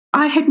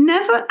I had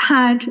never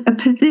had a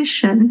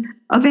position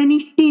of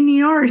any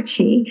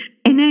seniority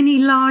in any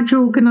large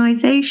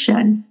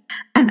organization.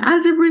 And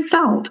as a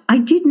result, I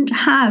didn't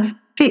have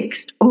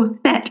fixed or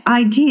set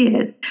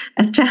ideas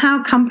as to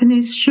how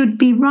companies should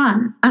be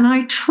run. And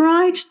I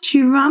tried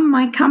to run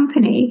my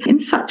company in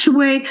such a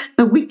way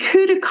that we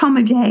could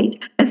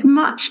accommodate as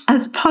much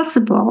as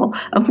possible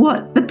of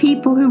what the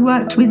people who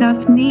worked with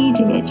us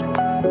needed.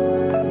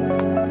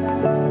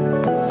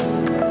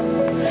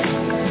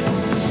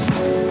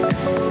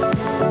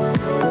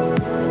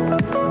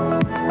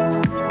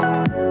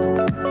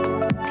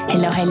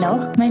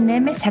 Hello. My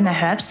name is Hannah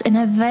Herbst and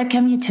I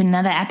welcome you to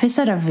another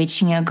episode of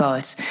Reaching Your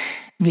Goals.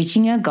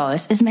 Reaching Your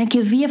Goals is my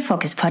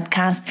career-focused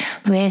podcast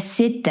where I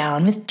sit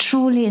down with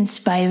truly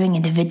inspiring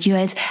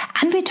individuals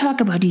and we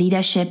talk about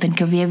leadership and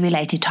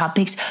career-related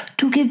topics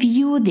to give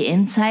you the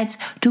insights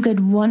to get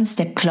one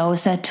step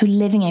closer to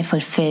living a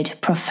fulfilled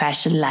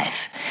professional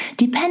life.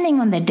 Depending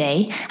on the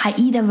day, I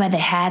either wear the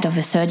hat of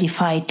a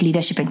certified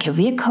leadership and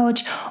career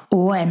coach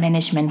or a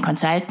management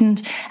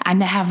consultant,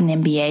 and I have an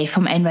MBA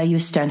from NYU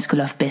Stern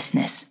School of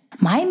Business.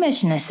 My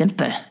mission is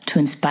simple: to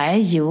inspire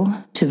you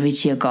to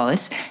reach your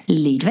goals,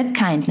 lead with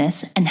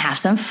kindness, and have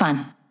some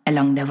fun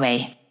along the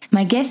way.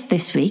 My guest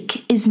this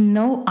week is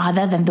no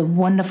other than the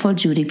wonderful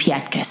Judy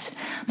Piatkus.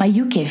 My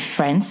UK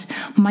friends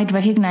might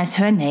recognize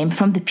her name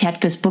from the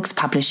Piatkus Books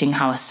publishing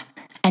house.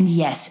 And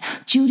yes,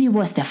 Judy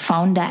was the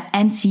founder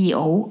and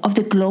CEO of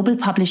the global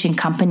publishing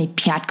company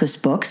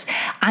Piatkus Books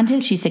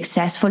until she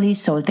successfully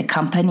sold the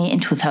company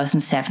in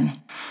 2007.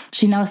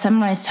 She now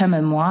summarized her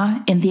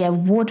memoir in the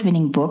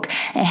award-winning book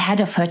Ahead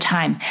of Her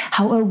Time,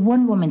 how a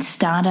one-woman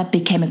startup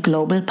became a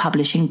global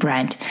publishing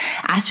brand.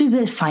 As we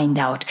will find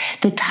out,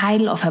 the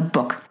title of her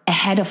book,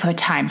 Ahead of Her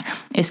Time,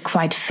 is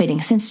quite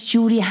fitting since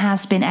Judy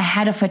has been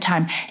ahead of her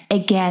time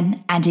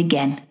again and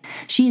again.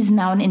 She is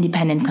now an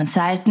independent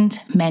consultant,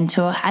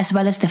 mentor, as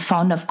well as the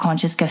founder of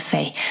Conscious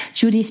Cafe.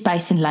 Judy is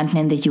based in London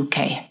in the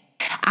UK.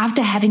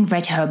 After having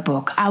read her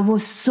book, I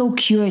was so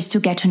curious to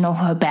get to know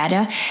her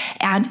better,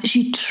 and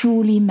she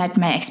truly met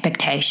my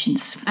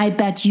expectations. I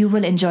bet you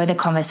will enjoy the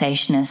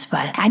conversation as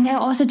well. And I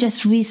also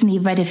just recently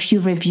read a few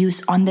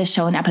reviews on the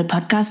show on Apple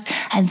Podcast,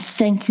 and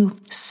thank you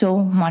so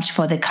much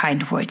for the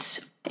kind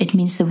words. It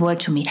means the world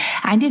to me.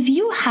 And if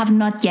you have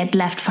not yet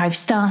left 5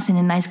 stars in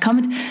a nice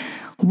comment,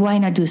 why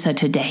not do so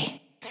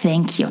today?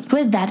 Thank you.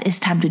 With that, it's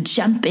time to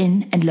jump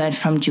in and learn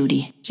from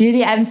Judy.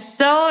 Judy, I'm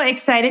so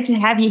excited to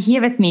have you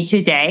here with me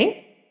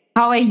today.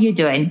 How are you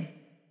doing?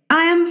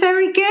 I am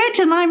very good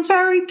and I'm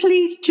very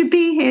pleased to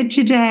be here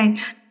today.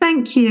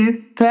 Thank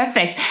you.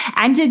 Perfect.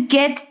 And to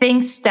get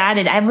things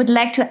started, I would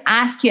like to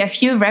ask you a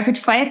few rapid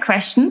fire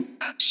questions,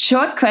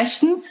 short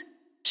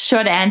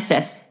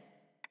answers.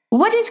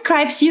 What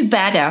describes you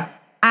better?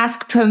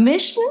 Ask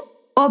permission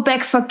or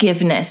beg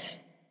forgiveness?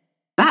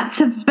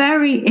 That's a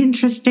very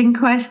interesting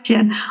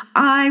question.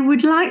 I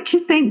would like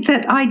to think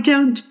that I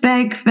don't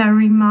beg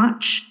very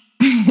much.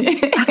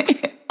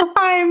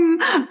 I'm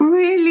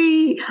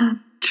really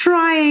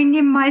trying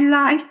in my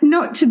life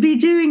not to be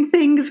doing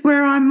things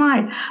where I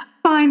might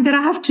find that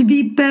I have to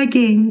be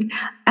begging.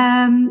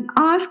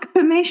 Ask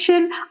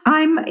permission.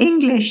 I'm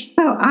English,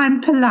 so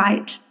I'm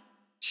polite.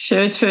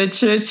 True.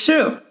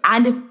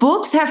 And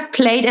books have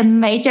played a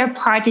major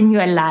part in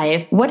your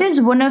life. What is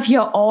one of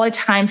your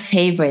all-time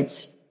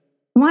favorites?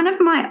 One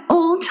of my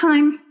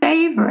all-time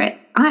favorites,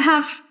 I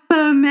have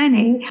so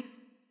many.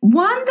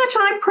 One that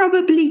I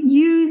probably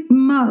use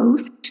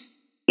most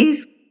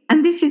is,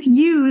 and this is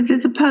use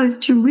as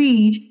opposed to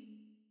read,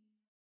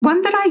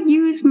 one that I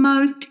use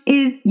most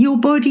is Your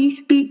Body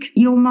Speaks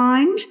Your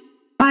Mind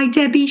by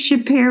Debbie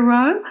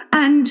Shapiro.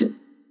 And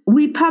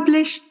we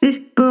published this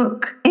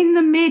book in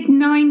the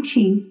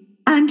mid-90s,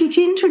 and it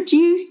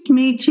introduced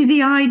me to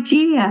the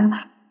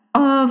idea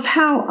of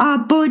how our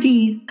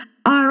bodies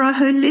are a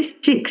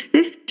holistic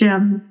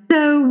system.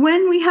 So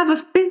when we have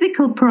a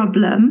physical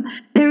problem,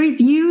 there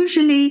is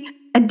usually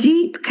a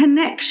deep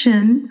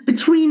connection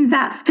between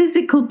that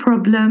physical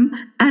problem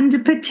and a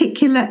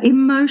particular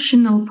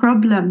emotional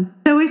problem.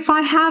 So if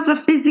I have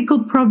a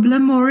physical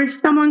problem, or if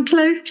someone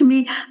close to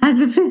me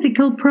has a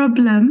physical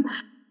problem,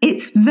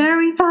 it's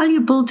very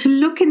valuable to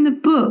look in the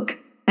book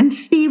and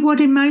see what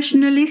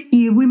emotional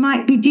issue we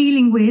might be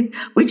dealing with,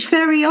 which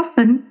very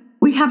often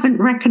we haven't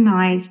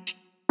recognized.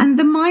 And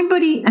the mind,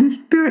 body and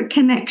spirit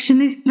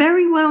connection is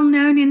very well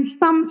known in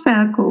some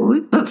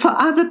circles, but for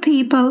other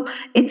people,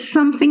 it's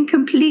something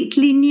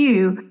completely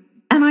new.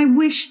 And I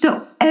wish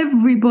that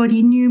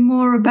everybody knew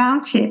more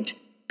about it,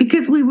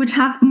 because we would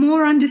have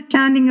more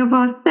understanding of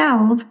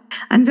ourselves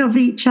and of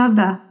each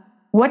other.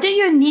 What do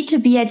you need to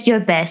be at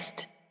your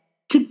best?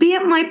 To be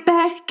at my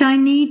best, I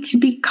need to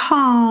be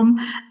calm,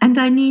 and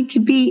I need to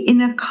be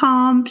in a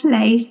calm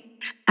place,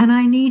 and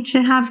I need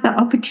to have the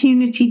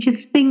opportunity to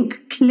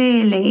think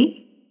clearly.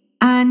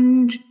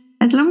 And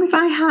as long as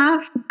I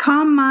have a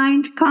calm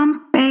mind, calm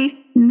space,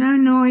 no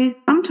noise,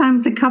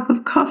 sometimes a cup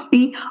of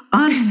coffee,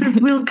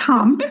 answers will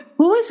come.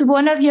 Who is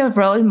one of your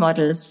role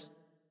models?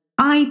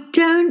 I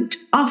don't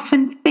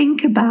often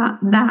think about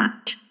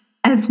that.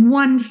 as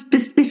one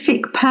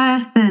specific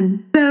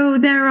person. So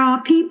there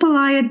are people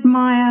I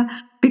admire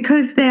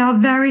because they are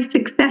very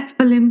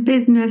successful in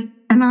business,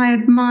 and I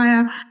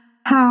admire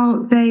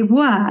how they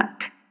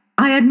work.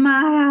 I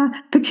admire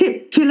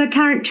particular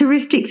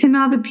characteristics in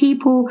other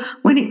people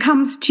when it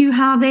comes to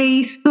how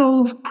they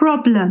solve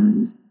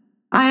problems.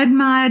 I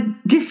admire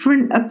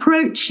different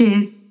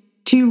approaches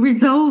to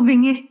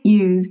resolving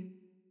issues.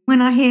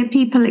 When I hear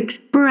people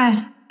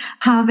express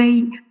how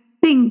they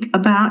think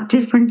about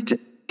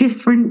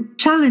different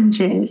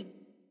challenges,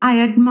 I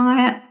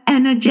admire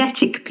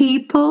energetic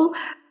people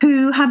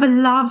who have a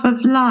love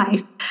of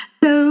life.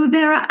 So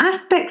there are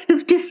aspects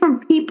of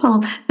different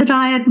people that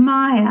I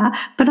admire,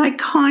 but I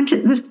can't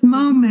at this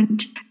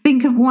moment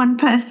think of one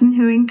person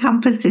who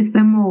encompasses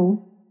them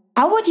all.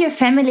 How would your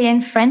family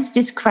and friends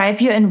describe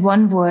you in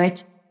one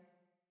word?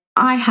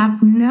 I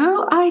have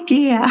no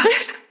idea.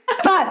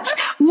 But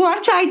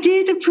what I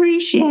did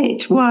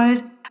appreciate was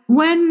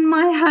when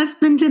my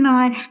husband and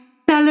I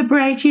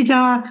celebrated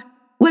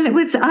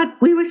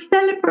we were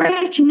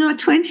celebrating our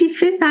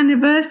 25th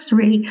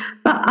anniversary,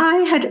 but I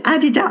had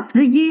added up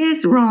the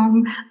years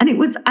wrong, and it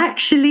was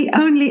actually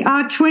only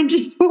our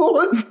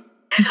 24th.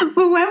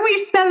 But when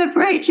we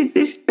celebrated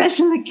this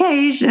special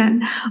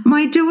occasion,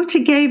 my daughter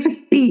gave a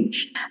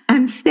speech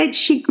and said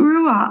she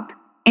grew up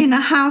in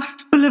a house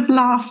full of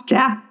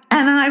laughter,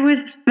 and I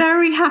was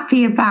very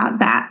happy about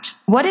that.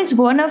 What is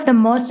one of the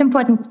most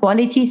important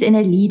qualities in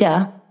a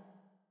leader?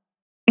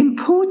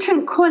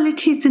 Important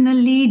qualities in a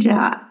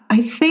leader.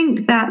 I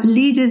think that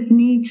leaders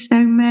need so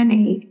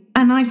many.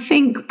 And I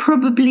think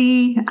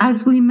probably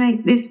as we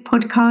make this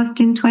podcast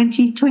in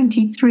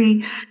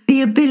 2023,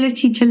 the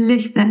ability to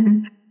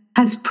listen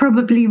has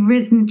probably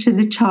risen to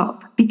the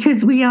top,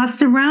 because we are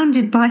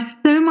surrounded by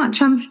so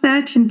much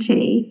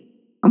uncertainty,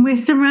 and we're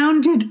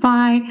surrounded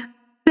by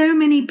so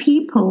many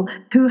people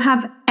who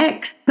have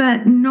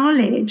expert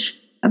knowledge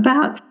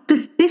about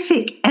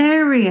specific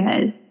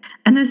areas.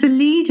 And as a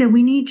leader,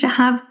 we need to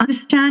have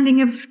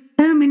understanding of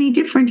so many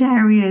different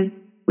areas,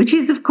 which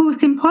is, of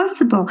course,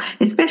 impossible,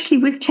 especially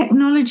with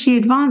technology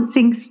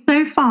advancing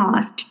so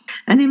fast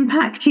and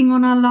impacting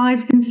on our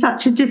lives in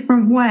such a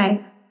different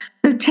way.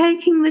 So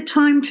taking the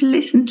time to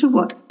listen to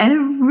what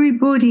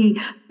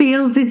everybody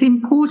feels is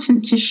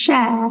important to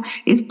share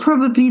is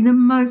probably the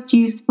most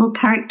useful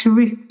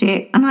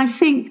characteristic. And I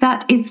think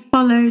that is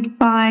followed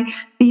by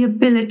the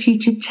ability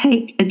to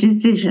take a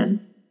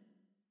decision.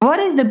 What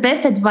is the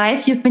best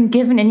advice you've been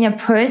given in your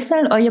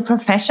personal or your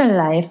professional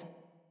life?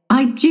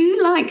 I do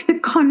like the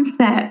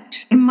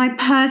concept in my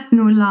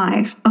personal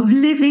life of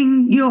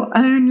living your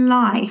own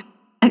life,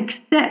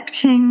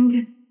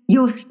 accepting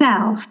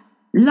yourself,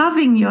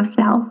 loving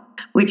yourself,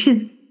 which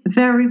is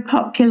very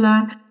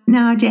popular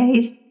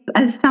nowadays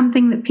as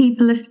something that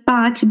people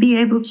aspire to be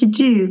able to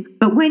do.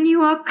 But when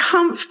you are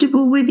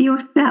comfortable with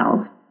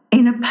yourself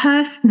in a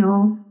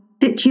personal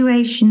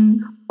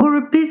situation or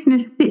a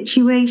business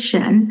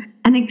situation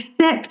and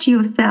accept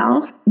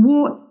yourself,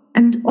 warts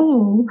and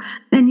all,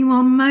 then you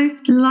are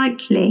most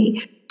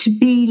likely to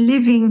be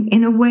living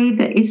in a way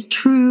that is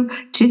true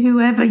to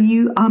whoever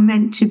you are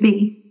meant to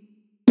be.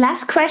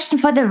 Last question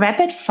for the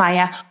rapid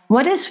fire.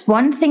 What is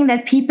one thing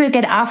that people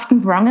get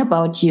often wrong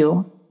about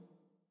you?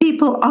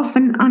 People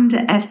often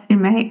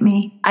underestimate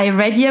me. I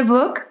read your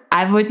book.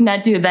 I would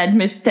not do that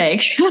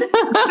mistake.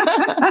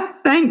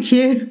 Thank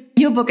you.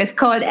 Your book is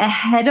called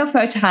Ahead of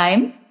Her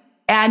Time,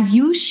 and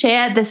you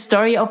share the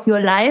story of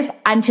your life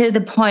until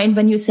the point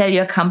when you sell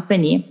your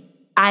company.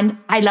 And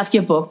I loved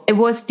your book. It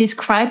was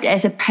described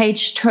as a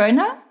page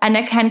turner, and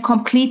I can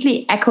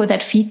completely echo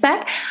that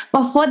feedback.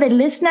 But for the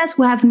listeners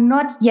who have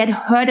not yet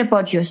heard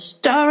about your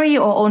story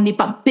or only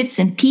bits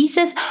and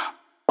pieces,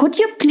 could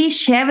you please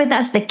share with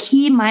us the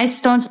key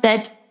milestones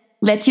that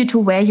led you to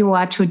where you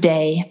are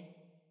today?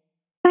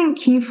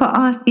 Thank you for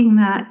asking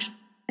that.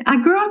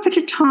 I grew up at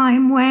a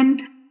time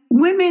when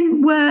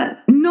women were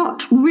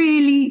not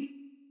really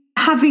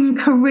having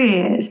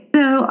careers.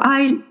 So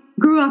I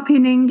grew up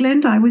in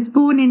England. I was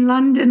born in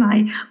London.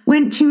 I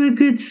went to a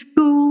good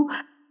school.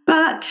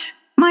 But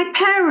my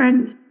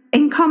parents,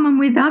 in common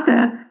with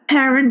other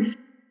parents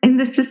in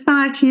the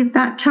society of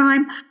that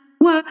time,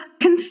 were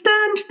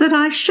concerned that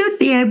I should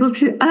be able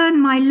to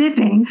earn my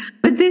living,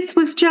 but this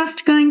was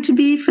just going to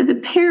be for the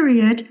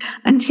period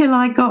until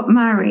I got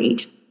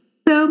married.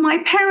 So my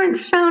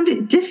parents found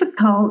it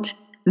difficult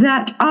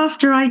that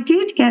after I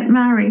did get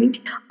married,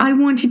 I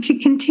wanted to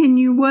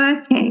continue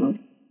working.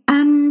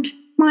 And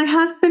my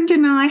husband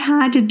and I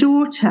had a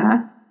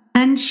daughter,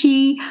 and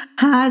she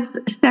has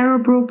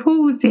cerebral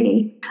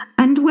palsy.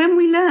 And when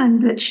we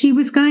learned that she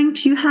was going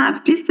to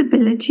have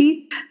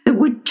disabilities that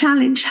would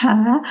challenge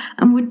her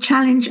and would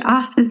challenge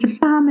us as a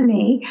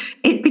family,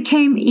 it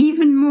became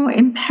even more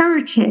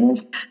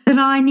imperative that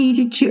I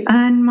needed to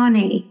earn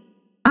money.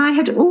 I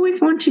had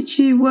always wanted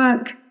to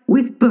work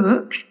with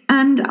books,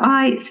 and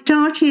I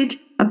started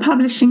a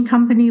publishing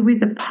company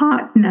with a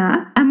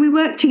partner, and we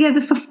worked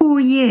together for 4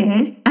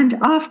 years. And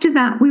after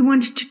that, we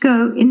wanted to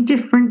go in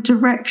different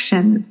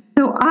directions.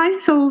 So I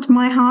sold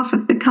my half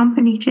of the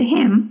company to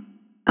him,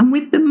 And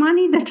with the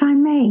money that I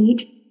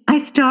made,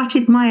 I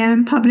started my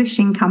own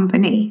publishing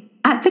company.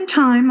 At the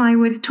time, I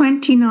was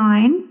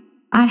 29.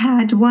 I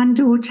had one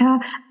daughter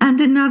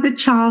and another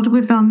child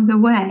was on the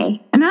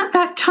way. And at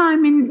that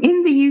time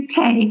in the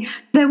UK,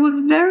 there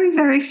were very,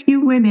 very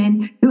few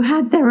women who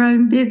had their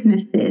own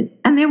businesses.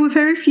 And there were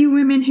very few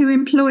women who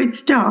employed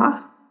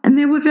staff. And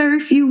there were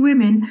very few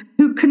women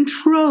who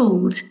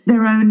controlled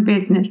their own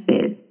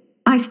businesses.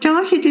 I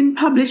started in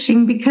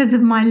publishing because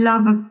of my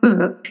love of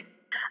books.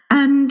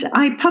 And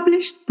I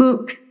published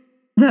books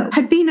that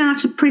had been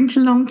out of print a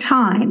long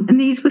time.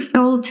 And these were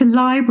sold to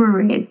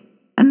libraries.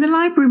 And the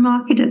library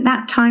market at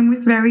that time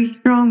was very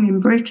strong in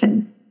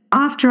Britain.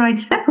 After I'd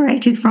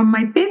separated from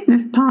my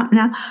business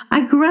partner,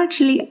 I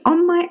gradually,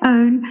 on my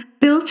own,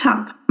 built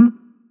up an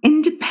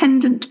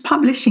independent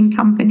publishing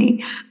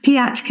company,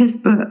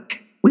 Piatkus Books.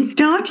 We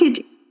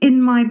started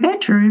in my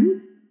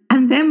bedroom,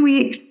 and then we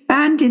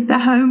expanded the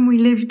home we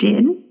lived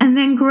in, and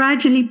then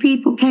gradually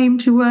people came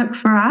to work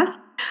for us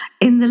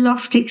in the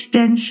loft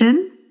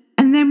extension,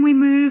 and then we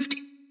moved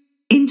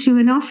into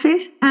an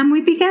office, and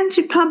we began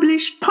to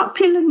publish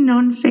popular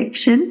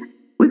non-fiction.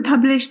 We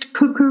published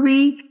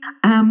cookery,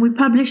 we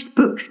published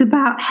books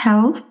about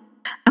health,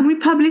 and we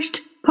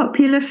published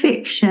popular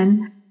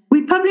fiction.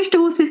 We published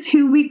authors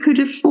who we could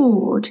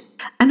afford.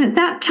 And at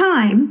that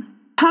time,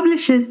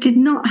 publishers did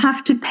not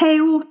have to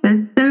pay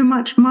authors so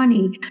much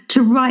money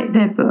to write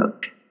their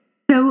books.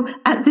 So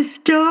at the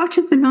start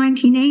of the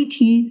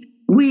 1980s,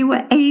 we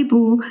were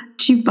able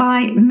to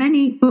buy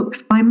many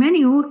books by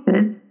many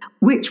authors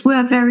which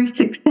were very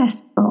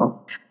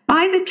successful.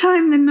 By the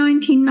time the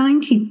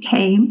 1990s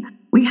came,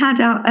 we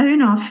had our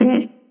own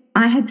office.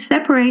 I had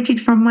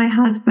separated from my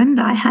husband.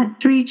 I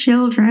had 3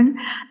 children,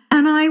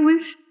 and I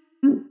was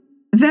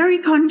very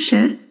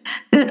conscious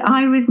that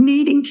I was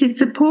needing to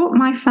support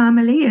my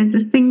family as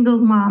a single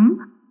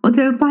mum,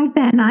 although by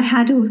then I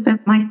had also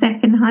my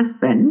second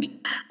husband.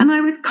 And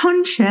I was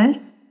conscious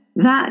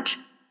that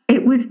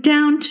it was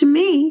down to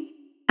me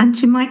and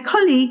to my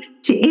colleagues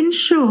to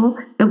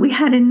ensure that we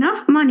had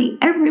enough money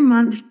every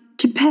month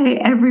to pay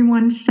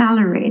everyone's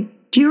salaries.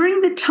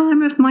 During the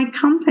time of my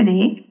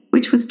company,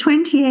 which was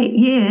 28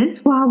 years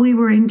while we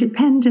were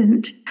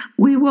independent,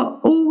 we were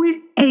always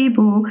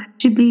able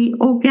to be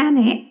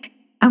organic,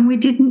 and we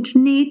didn't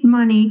need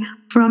money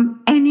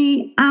from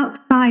any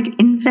outside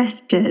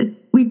investors.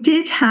 We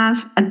did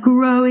have a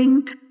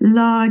growing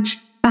large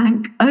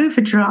bank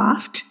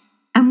overdraft,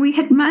 and we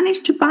had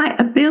managed to buy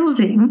a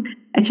building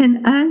at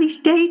an early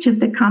stage of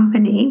the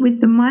company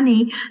with the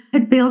money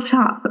had built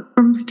up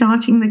from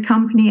starting the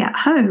company at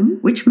home,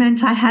 which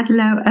meant I had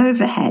low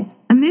overheads.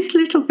 And this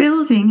little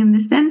building in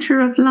the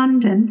centre of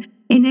London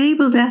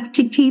enabled us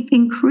to keep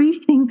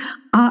increasing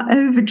our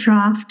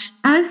overdraft.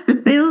 As the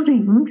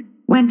building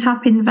went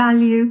up in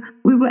value,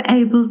 we were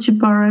able to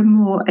borrow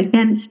more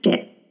against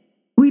it.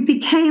 We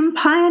became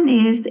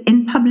pioneers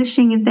in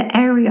publishing in the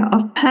area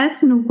of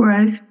personal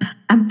growth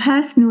and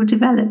personal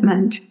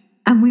development,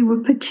 and we were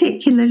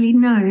particularly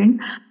known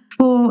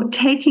for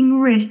taking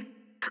risks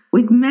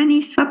with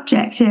many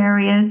subject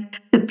areas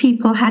that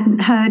people hadn't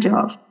heard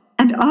of.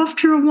 And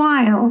after a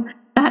while,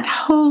 that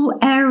whole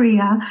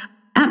area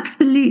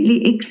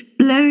absolutely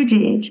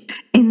exploded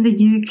in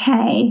the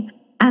UK,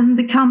 and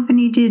the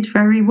company did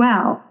very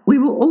well. We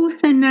were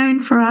also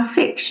known for our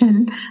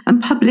fiction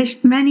and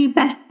published many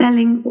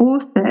best-selling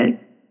authors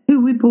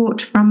who we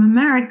bought from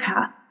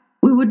America.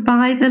 We would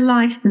buy the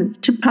license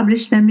to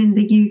publish them in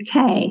the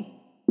UK.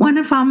 One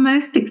of our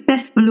most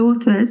successful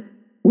authors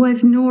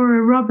was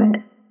Nora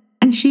Roberts,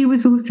 and she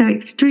was also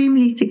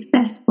extremely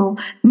successful,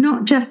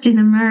 not just in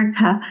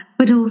America,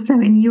 but also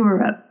in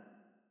Europe.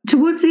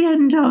 Towards the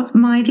end of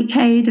my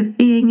decade of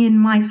being in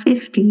my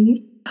 50s,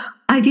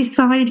 I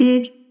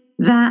decided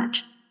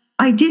that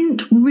I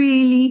didn't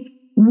really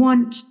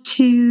want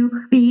to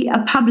be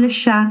a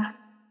publisher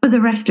for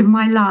the rest of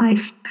my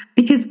life,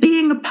 because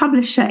being a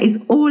publisher is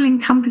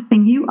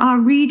all-encompassing. You are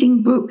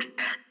reading books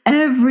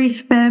every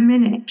spare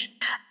minute,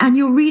 and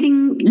you're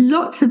reading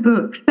lots of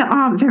books that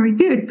aren't very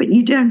good, but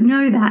you don't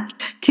know that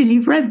till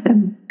you've read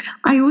them.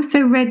 I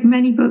also read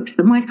many books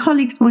that my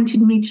colleagues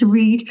wanted me to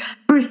read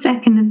for a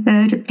second and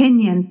third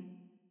opinion.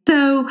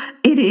 So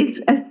it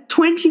is a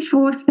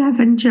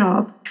 24/7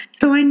 job.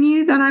 So I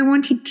knew that I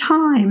wanted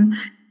time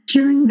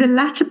during the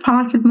latter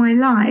part of my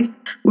life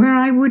where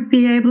I would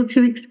be able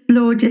to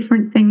explore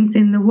different things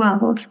in the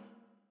world.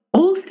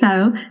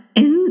 Also,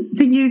 in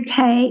the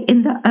UK,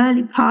 in the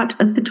early part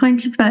of the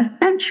 21st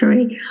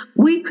century,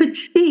 we could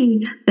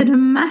see that a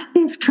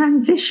massive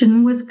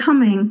transition was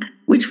coming,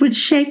 which would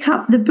shake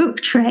up the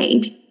book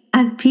trade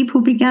as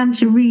people began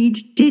to read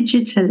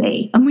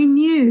digitally. And we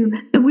knew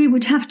that we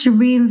would have to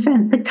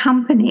reinvent the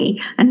company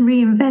and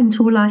reinvent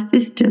all our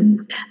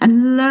systems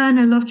and learn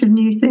a lot of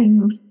new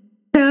things.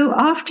 So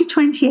after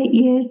 28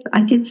 years,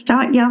 I did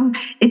start young.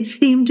 It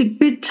seemed a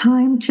good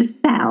time to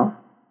sell.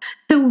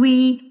 So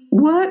we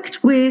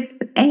worked with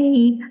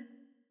an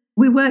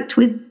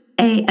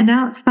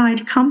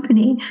outside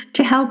company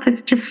to help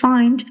us to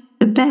find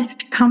the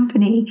best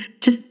company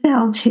to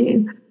sell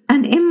to. And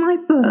And in my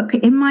book,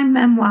 in my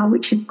memoir,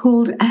 which is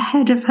called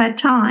Ahead of Her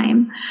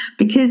Time,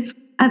 because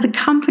as a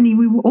company,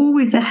 we were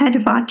always ahead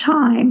of our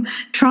time,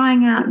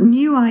 trying out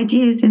new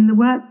ideas in the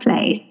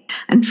workplace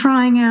and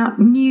trying out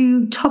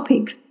new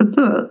topics for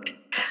books,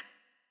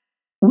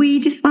 we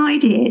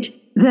decided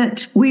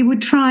that we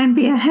would try and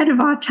be ahead of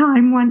our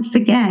time once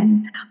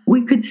again.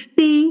 We could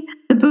see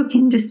the book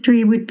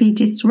industry would be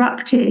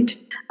disrupted,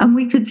 and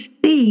we could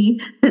see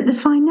that the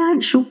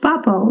financial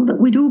bubble that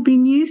we'd all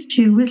been used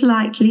to was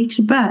likely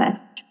to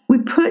burst. We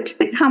put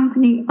the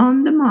company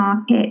on the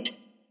market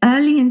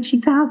early in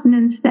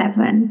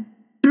 2007.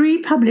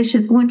 3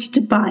 publishers wanted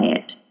to buy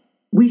it.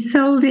 We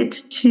sold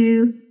it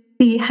to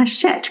the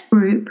Hachette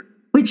Group,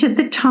 which at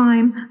the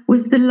time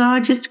was the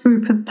largest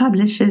group of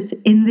publishers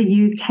in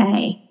the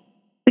UK.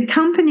 The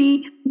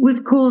company was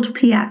called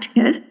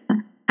Piatkus,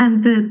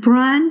 and the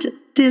brand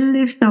still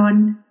lives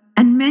on,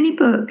 and many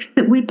books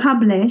that we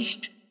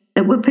published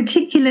that were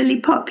particularly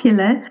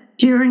popular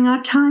during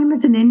our time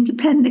as an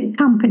independent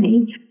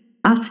company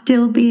are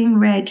still being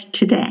read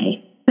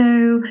today.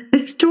 So the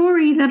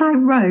story that I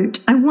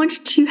wrote, I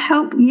wanted to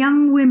help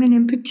young women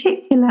in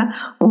particular,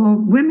 or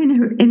women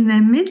who are in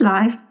their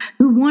midlife,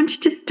 who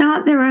wanted to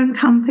start their own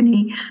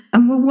company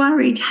and were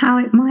worried how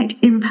it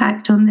might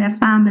impact on their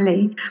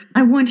family.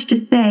 I wanted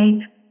to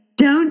say,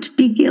 don't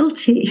be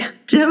guilty.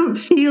 Don't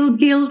feel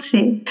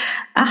guilty.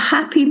 A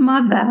happy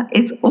mother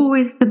is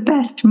always the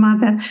best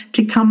mother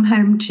to come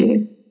home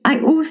to. I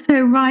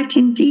also write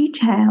in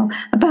detail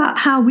about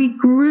how we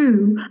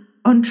grew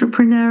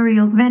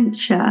entrepreneurial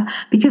venture,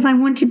 because I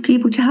wanted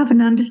people to have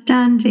an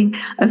understanding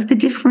of the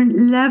different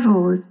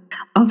levels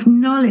of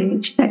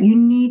knowledge that you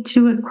need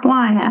to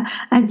acquire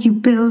as you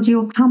build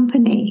your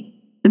company.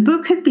 The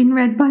book has been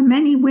read by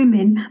many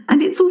women,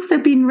 and it's also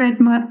been read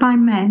by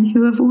men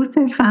who have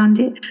also found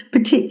it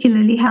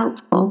particularly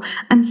helpful,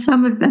 and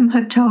some of them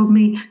have told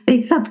me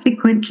they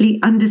subsequently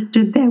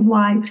understood their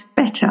wives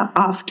better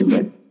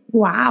afterwards.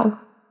 Wow.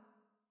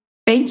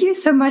 Thank you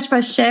so much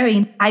for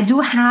sharing. I do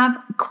have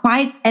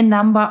quite a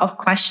number of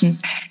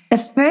questions. The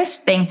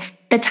first thing,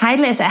 the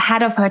title is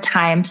Ahead of Her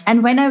Times.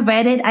 And when I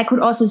read it, I could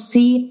also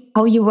see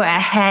how you were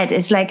ahead.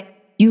 It's like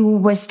you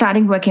were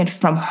starting working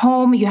from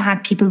home. You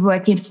had people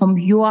working from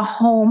your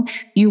home.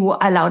 You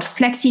allowed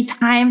flexi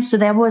time. So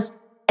there was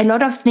a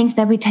lot of things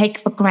that we take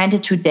for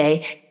granted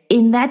today.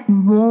 In that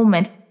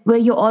moment, were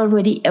you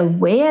already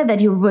aware that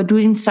you were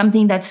doing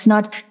something that's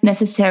not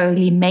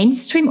necessarily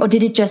mainstream, or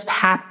did it just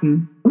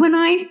happen? When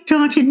I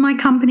started my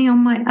company on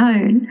my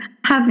own,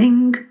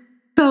 having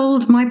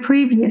sold my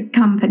previous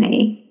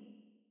company,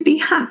 to be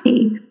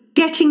happy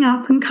getting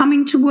up and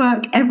coming to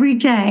work every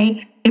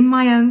day in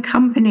my own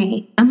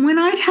company. And when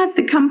I'd had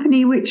the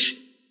company, which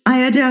I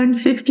had owned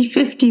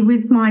 50-50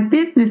 with my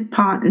business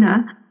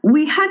partner,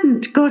 we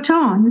hadn't got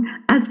on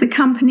as the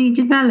company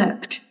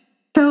developed.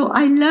 So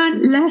I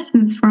learned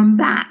lessons from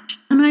that.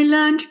 And I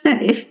learned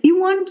that if you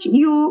want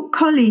your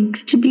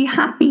colleagues to be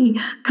happy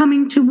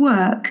coming to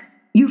work,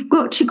 you've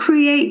got to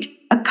create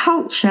a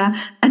culture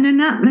and an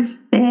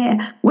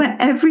atmosphere where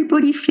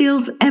everybody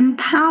feels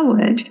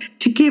empowered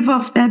to give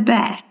off their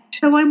best.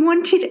 So I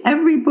wanted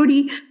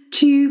everybody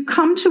to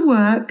come to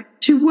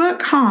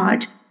work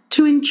hard,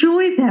 to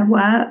enjoy their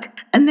work,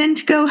 and then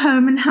to go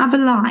home and have a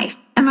life.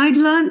 And I'd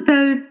learned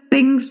those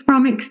things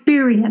from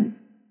experience.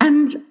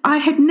 And I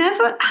had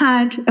never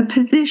had a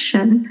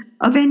position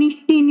of any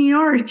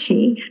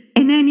seniority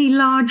in any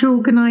large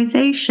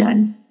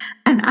organization.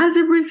 And as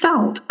a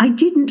result, I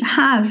didn't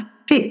have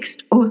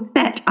fixed or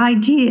set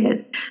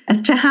ideas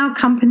as to how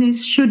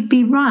companies should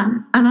be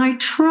run. And I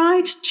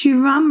tried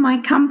to run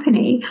my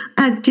company,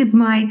 as did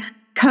my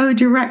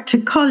co-director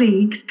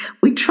colleagues.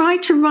 We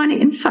tried to run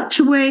it in such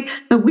a way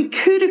that we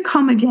could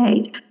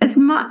accommodate as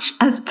much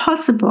as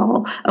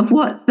possible of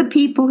what the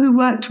people who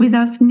worked with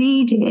us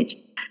needed.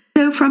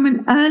 So from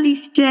an early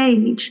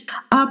stage,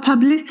 our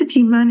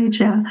publicity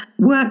manager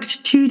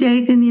worked 2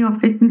 days in the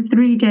office and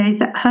 3 days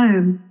at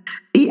home.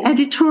 The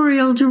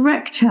editorial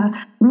director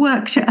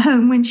worked at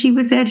home when she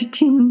was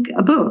editing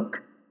a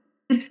book.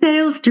 The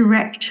sales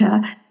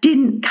director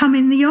didn't come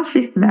in the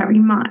office very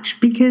much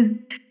because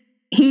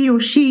he or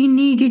she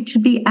needed to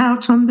be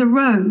out on the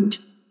road.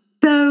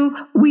 So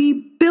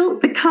we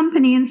built the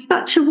company in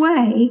such a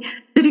way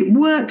that it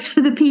worked for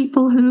the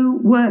people who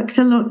worked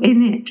a lot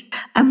in it.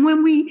 And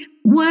when we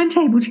weren't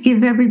able to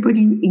give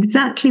everybody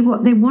exactly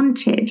what they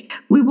wanted,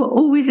 we were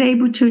always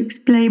able to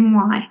explain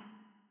why.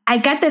 I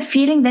get the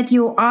feeling that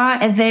you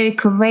are a very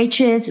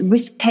courageous,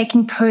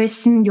 risk-taking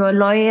person. You're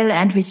loyal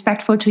and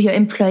respectful to your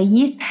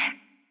employees.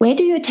 Where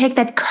do you take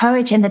that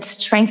courage and that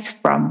strength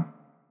from?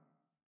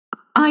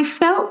 I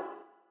felt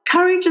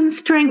courage and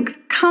strength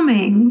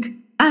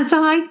coming as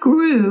I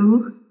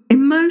grew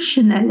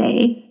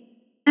emotionally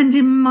and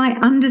in my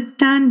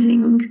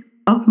understanding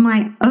of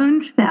my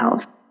own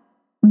self.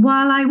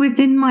 While I was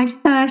in my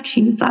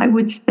 30s, I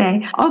would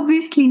say.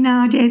 Obviously,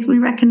 nowadays we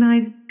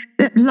recognize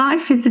that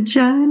life is a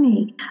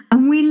journey,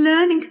 and we're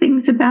learning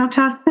things about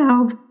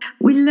ourselves.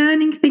 We're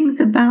learning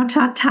things about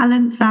our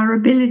talents, our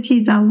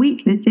abilities, our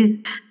weaknesses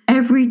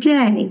every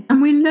day.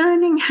 And we're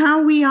learning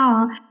how we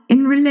are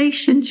in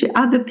relation to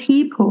other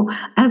people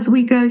as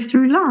we go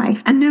through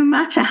life. And no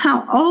matter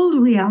how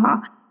old we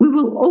are, we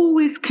will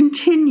always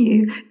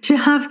continue to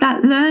have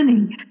that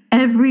learning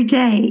every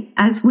day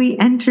as we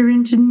enter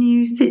into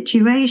new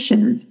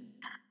situations.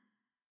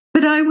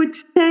 But I would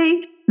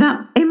say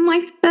that in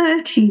my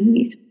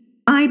 30s,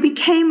 I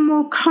became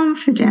more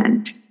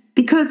confident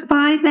because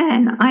by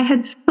then I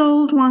had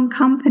sold one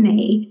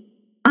company,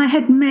 I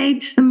had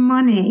made some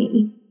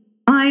money,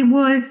 I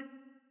was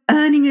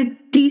earning a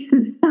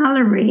decent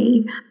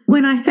salary.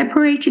 When I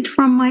separated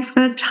from my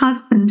first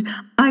husband,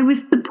 I was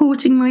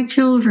supporting my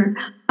children,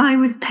 I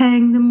was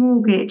paying the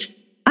mortgage,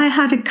 I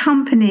had a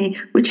company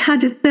which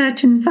had a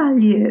certain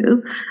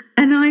value,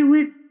 and I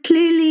was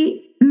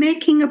clearly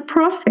making a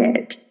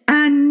profit,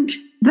 and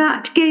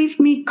that gave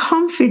me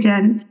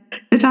confidence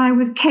that I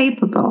was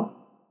capable.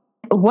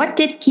 What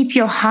did keep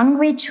you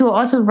hungry to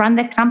also run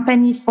the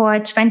company for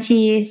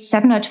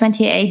 27 or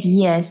 28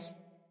 years?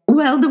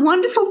 Well, the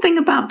wonderful thing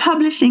about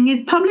publishing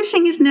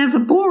is never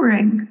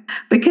boring,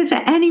 because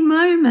at any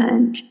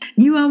moment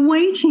you are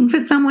waiting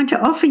for someone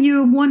to offer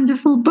you a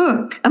wonderful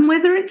book. And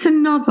whether it's a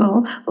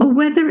novel or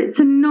whether it's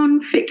a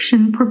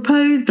non-fiction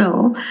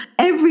proposal,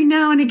 every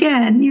now and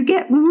again you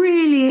get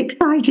really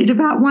excited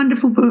about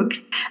wonderful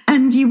books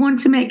and you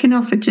want to make an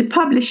offer to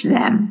publish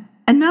them.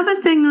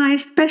 Another thing I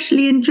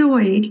especially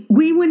enjoyed,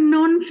 we were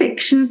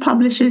non-fiction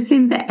publishers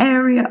in the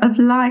area of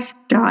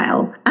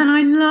lifestyle, and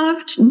I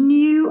loved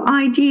new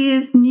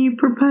ideas, new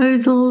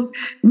proposals,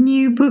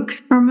 new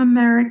books from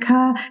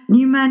America,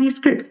 new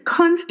manuscripts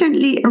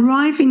constantly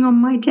arriving on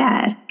my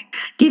desk,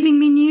 giving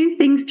me new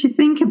things to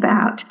think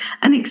about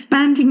and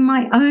expanding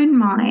my own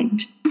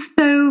mind.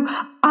 So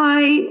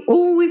I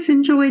always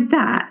enjoyed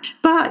that.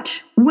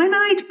 But when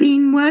I'd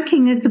been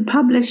working as a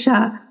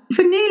publisher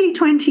for nearly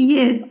 20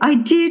 years, I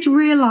did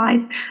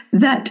realize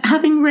that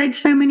having read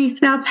so many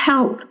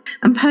self-help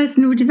and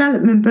personal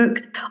development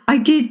books, I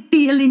did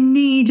feel in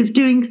need of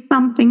doing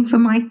something for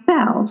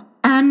myself.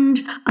 And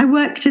I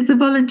worked as a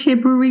volunteer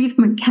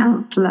bereavement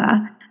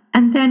counselor,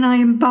 and then I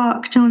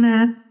embarked on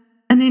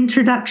an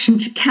introduction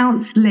to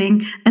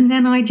counseling, and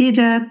then I did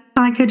a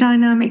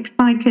psychodynamic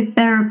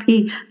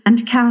psychotherapy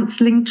and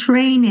counseling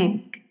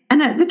training.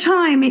 And at the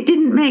time, it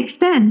didn't make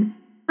sense.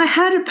 I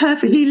had a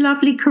perfectly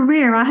lovely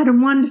career. I had a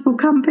wonderful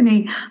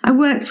company. I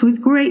worked with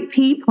great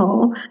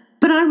people,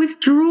 but I was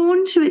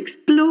drawn to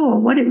explore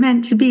what it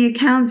meant to be a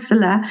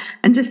counselor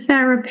and a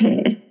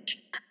therapist.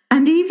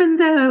 And even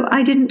though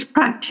I didn't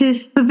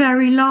practice for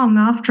very long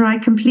after I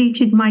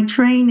completed my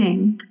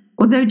training,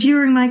 although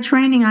during my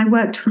training I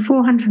worked for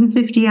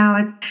 450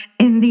 hours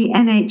in the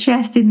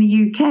NHS in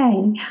the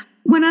UK,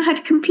 when I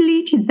had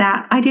completed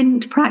that, I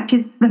didn't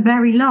practice for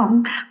very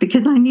long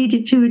because I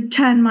needed to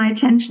turn my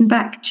attention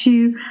back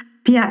to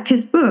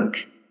Piatkus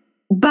books.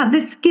 But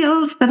the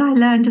skills that I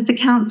learned as a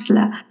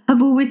counsellor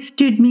have always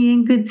stood me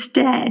in good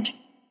stead.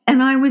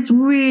 And I was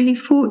really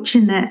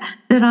fortunate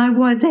that I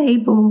was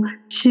able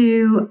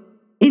to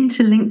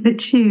interlink the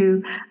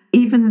two,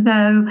 even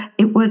though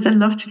it was a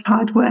lot of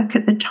hard work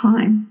at the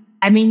time.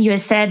 I mean, you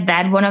said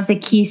that one of the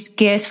key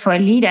skills for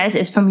leaders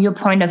is, from your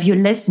point of view,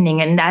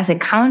 listening. And as a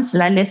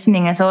counselor,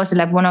 listening is also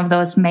like one of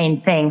those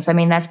main things. I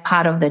mean, that's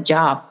part of the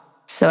job.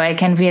 So I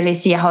can really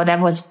see how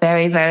that was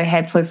very, very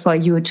helpful for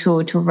you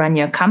to run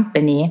your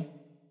company.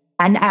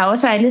 And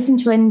I listened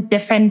to a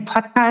different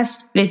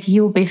podcast with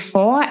you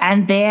before,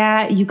 and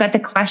there you got the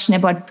question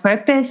about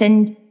purpose.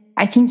 And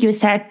I think you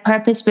said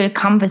purpose will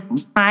come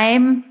with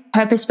time.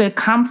 Purpose will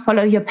come,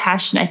 follow your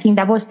passion. I think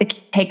that was the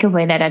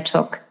takeaway that I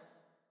took.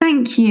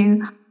 Thank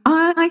you.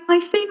 I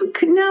think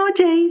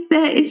nowadays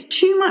there is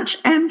too much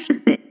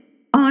emphasis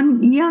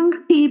on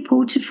young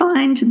people to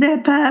find their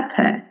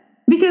purpose,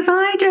 because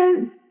I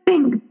don't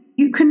think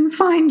you can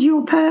find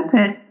your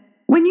purpose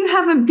when you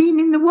haven't been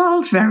in the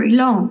world very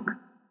long.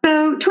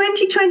 So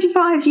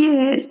 25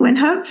 years, when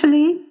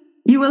hopefully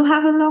you will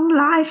have a long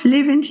life,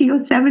 live into your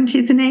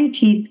 70s and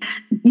 80s,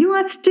 you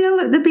are still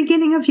at the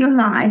beginning of your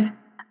life.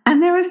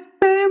 And there are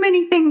so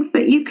many things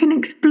that you can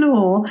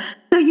explore.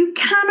 So you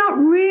cannot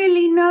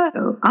really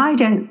know, I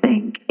don't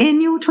think,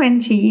 in your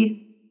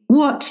 20s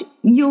what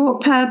your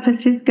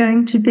purpose is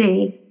going to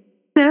be.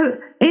 So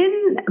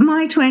in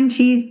my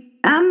 20s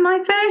and my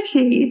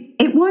 30s,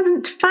 it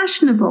wasn't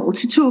fashionable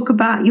to talk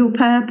about your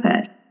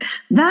purpose.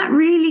 That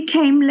really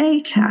came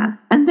later.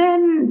 And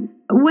then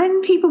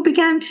when people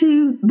began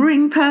to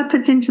bring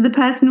purpose into the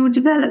personal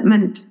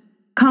development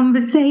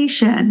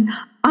conversation,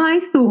 I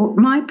thought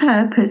my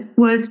purpose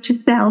was to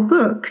sell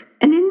books.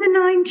 And in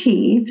the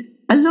 90s,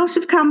 a lot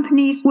of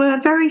companies were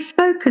very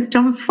focused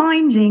on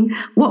finding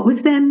what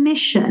was their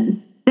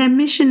mission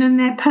and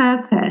their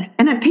purpose.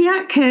 And at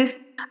Piatkus,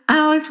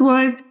 ours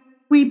was,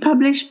 we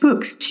published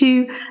books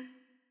to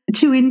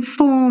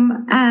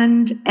inform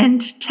and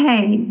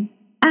entertain.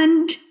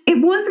 And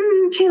it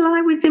wasn't until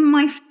I was in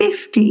my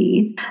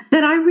 50s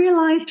that I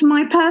realized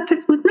my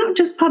purpose was not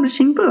just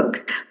publishing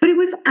books, but it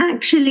was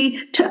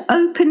actually to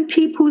open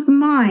people's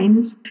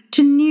minds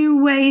to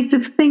new ways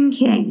of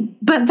thinking.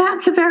 But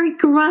that's a very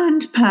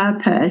grand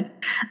purpose.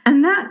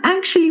 And that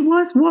actually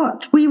was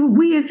what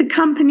we as a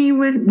company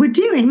were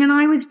doing. And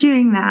I was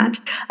doing that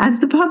as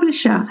the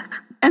publisher.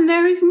 And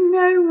there is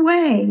no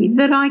way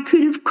that I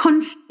could have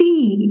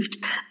conceived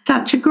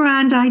such a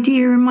grand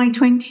idea in my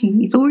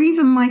 20s or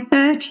even my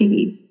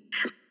 30s.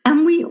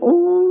 And we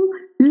all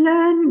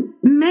learn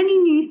many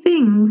new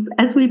things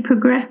as we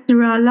progress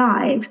through our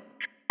lives.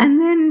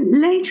 And then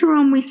later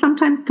on, we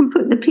sometimes can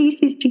put the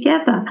pieces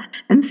together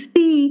and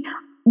see,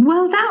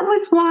 well, that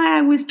was why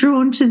I was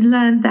drawn to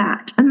learn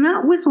that. And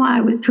that was why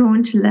I was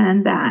drawn to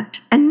learn that.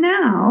 And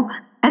now,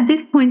 at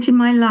this point in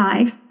my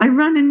life, I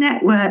run a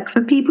network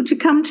for people to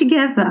come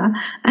together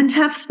and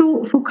have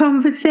thoughtful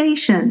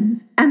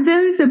conversations. And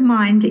those are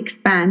mind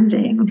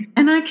expanding.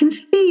 And I can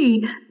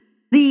see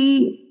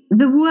the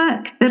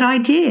work that I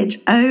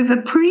did over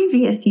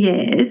previous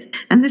years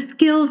and the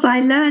skills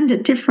I learned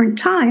at different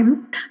times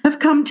have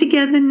come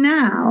together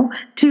now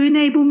to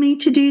enable me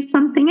to do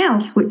something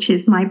else, which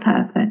is my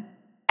purpose.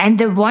 And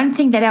the one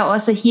thing that I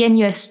also hear in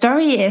your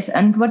story is,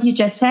 and what you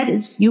just said,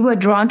 is you were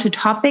drawn to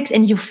topics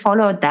and you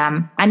followed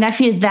them. And I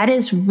feel that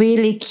is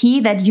really key,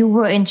 that you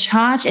were in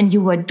charge and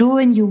you were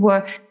doing, you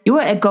were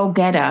a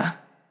go-getter.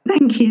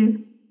 Thank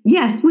you.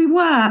 Yes, we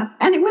were.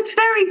 And it was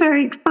very,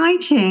 very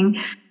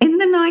exciting. In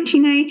the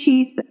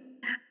 1980s,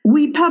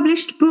 we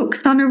published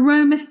books on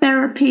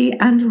aromatherapy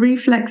and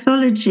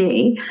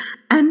reflexology,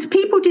 and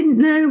people didn't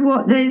know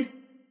what those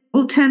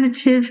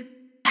alternative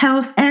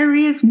health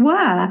areas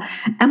were.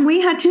 And we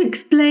had to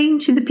explain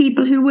to the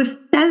people who were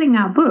selling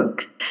our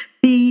books,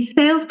 the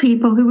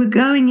salespeople who were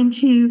going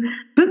into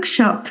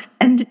bookshops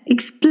and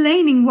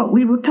explaining what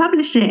we were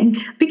publishing,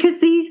 because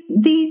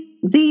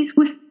these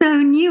were so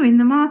new in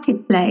the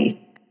marketplace.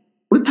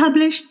 We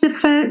published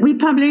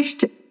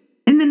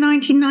in the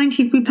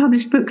 1990s, we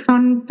published books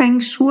on feng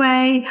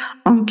shui,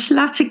 on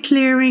clutter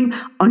clearing,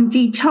 on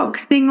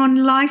detoxing,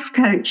 on life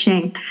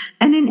coaching.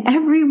 And in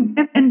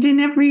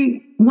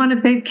every one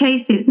of those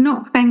cases,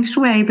 not feng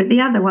shui, but the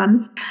other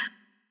ones,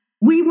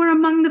 we were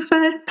among the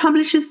first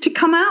publishers to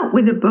come out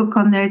with a book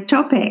on those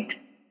topics.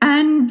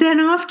 And then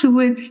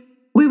afterwards,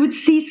 we would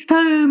see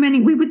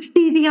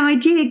the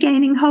idea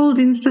gaining hold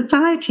in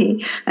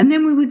society, and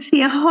then we would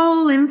see a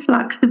whole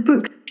influx of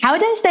books. How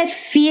does that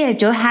feel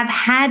to have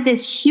had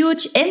this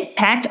huge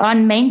impact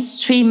on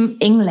mainstream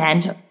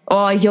England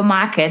or your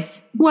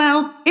markets?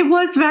 Well, it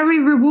was very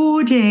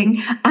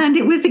rewarding, and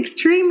it was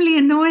extremely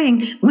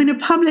annoying when a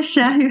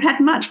publisher who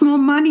had much more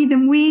money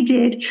than we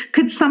did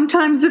could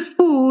sometimes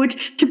afford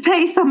to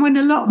pay someone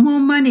a lot more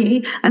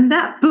money, and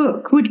that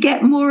book would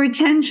get more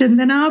attention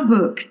than our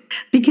books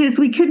because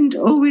we couldn't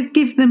always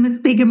give them as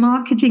big a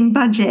marketing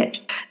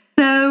budget.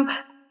 So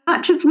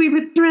much as we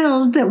were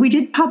thrilled that we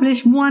did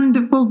publish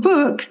wonderful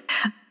books,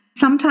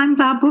 sometimes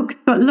our books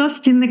got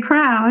lost in the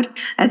crowd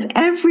as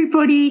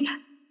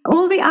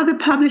all the other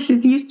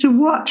publishers used to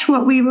watch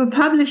what we were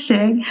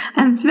publishing,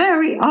 and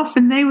very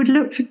often they would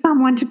look for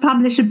someone to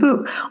publish a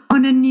book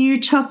on a new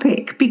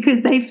topic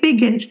because they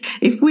figured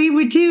if we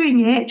were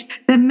doing it,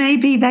 then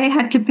maybe they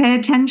had to pay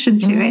attention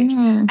to it.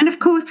 And of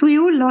course, we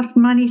all lost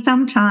money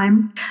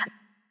sometimes.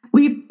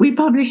 We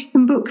published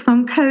some books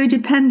on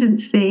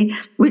codependency,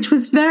 which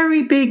was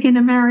very big in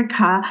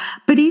America.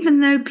 But even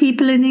though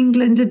people in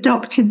England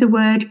adopted the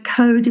word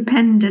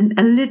codependent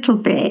a little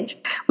bit,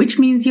 which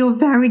means you're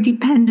very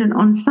dependent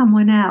on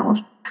someone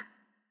else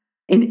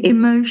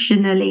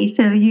emotionally.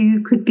 So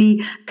you could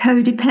be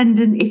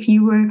codependent if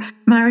you were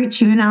married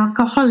to an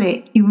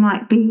alcoholic. You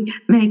might be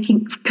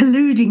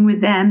colluding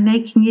with them,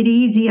 making it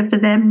easier for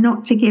them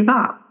not to give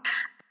up.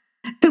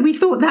 So we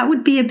thought that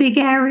would be a big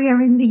area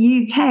in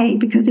the UK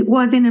because it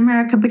was in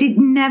America, but it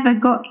never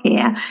got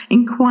here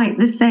in quite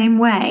the same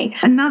way.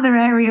 Another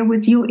area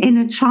was your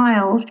inner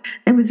child.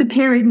 There was a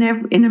period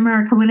in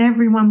America when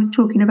everyone was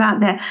talking about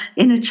their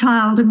inner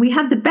child, and we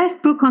had the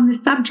best book on the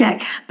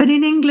subject. But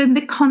in England,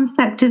 the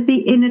concept of the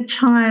inner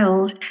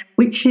child,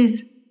 which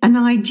is an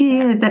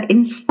idea that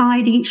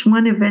inside each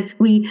one of us,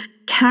 we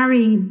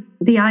carry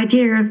the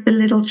idea of the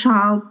little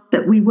child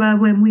that we were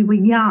when we were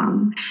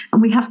young,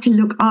 and we have to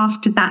look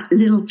after that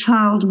little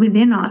child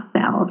within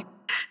ourselves.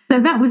 So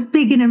that was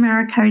big in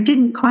America. It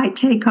didn't quite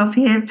take off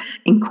here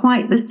in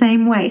quite the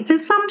same way. So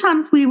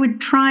sometimes we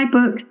would try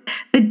books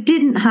that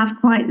didn't have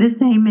quite the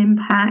same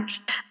impact.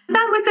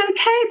 That was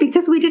okay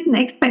because we didn't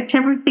expect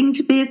everything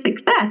to be a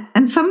success.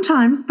 And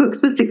sometimes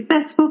books were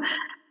successful,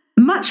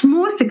 much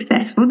more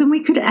successful than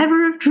we could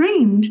ever have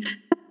dreamed.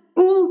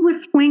 All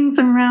with swings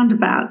and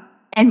roundabouts.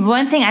 And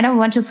one thing I don't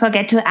want to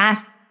forget to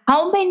ask,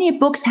 how many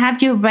books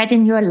have you read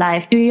in your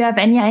life? Do you have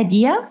any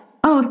idea?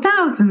 Oh,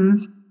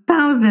 thousands.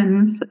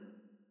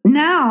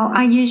 Now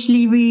I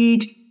usually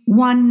read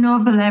one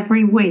novel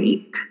every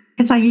week.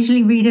 because I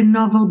usually read a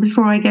novel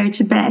before I go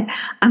to bed,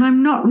 and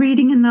I'm not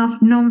reading enough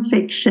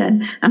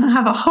nonfiction. And I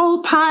have a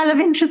whole pile of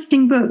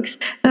interesting books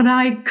that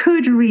I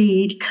could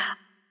read,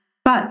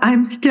 but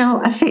I'm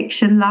still a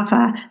fiction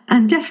lover.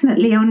 And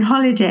definitely on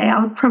holiday,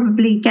 I'll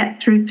probably get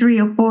through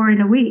 3 or 4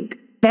 in a week.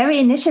 Very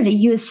initially,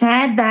 you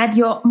said that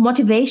your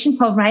motivation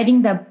for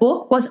writing the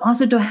book was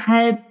also to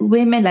help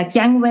women, like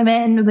young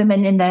women,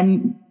 women in their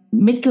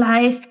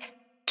midlife,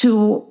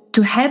 to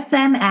help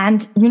them.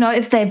 And,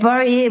 if they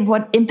worry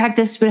what impact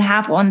this will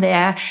have on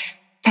their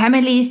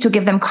families, to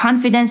give them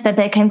confidence that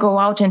they can go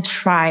out and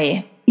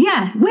try.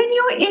 Yes, when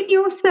you're in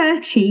your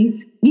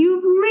 30s,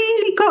 you've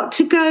really got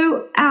to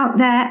go out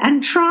there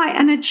and try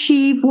and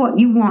achieve what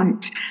you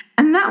want.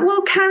 And that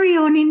will carry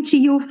on into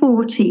your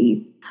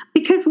 40s.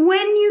 Because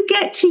when you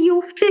get to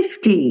your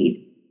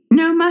 50s,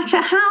 no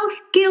matter how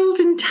skilled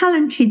and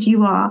talented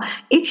you are,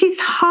 it is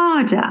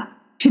harder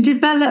to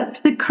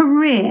develop the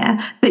career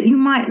that you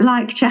might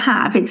like to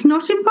have. It's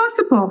not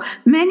impossible.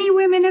 Many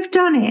women have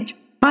done it,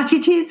 but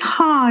it is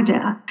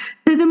harder.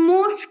 So the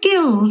more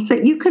skills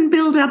that you can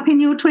build up in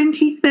your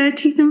 20s,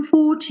 30s, and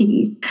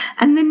 40s,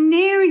 and the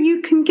nearer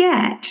you can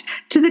get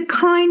to the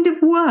kind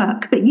of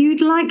work that you'd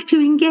like to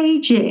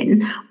engage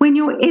in when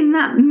you're in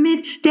that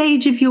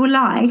mid-stage of your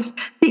life,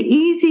 the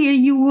easier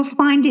you will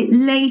find it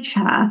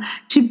later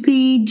to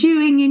be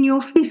doing in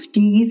your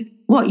 50s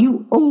what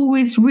you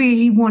always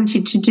really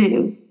wanted to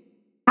do.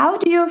 How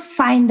do you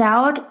find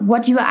out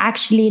what you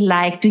actually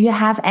like? Do you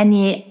have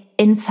any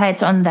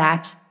insights on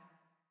that?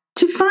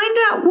 To find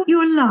out what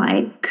you're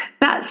like,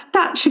 that's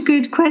such a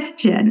good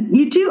question.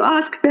 You do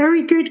ask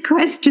very good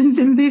questions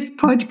in this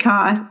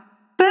podcast.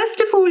 First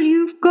of all,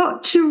 you've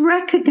got to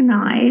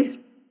recognize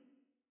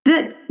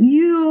that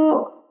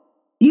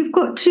you've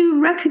got to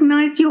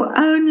recognize your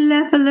own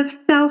level of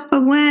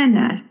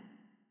self-awareness.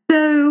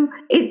 So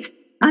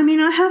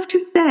I have to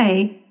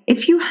say,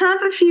 if you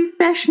have a few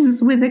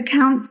sessions with a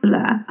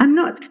counselor, I'm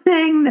not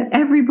saying that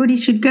everybody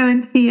should go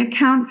and see a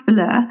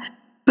counselor,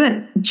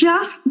 but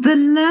just the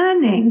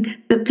learning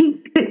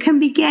that can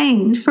be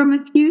gained from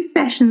a few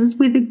sessions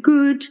with a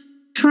good,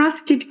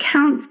 trusted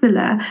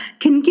counselor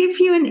can give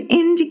you an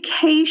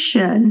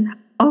indication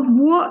of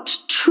what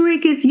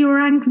triggers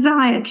your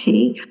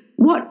anxiety,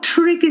 what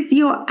triggers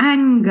your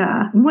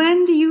anger.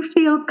 When do you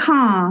feel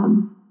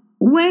calm?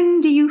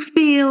 When do you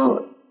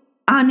feel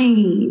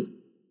unease?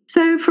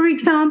 So, for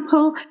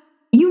example,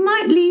 you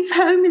might leave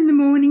home in the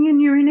morning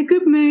and you're in a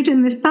good mood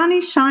and the sun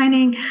is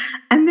shining,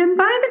 and then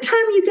by the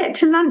time you get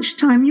to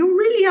lunchtime, you're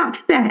really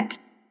upset.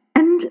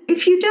 And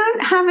if you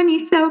don't have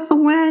any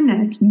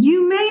self-awareness,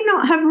 you may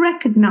not have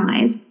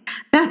recognized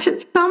that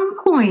at some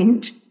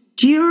point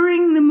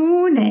during the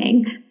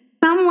morning,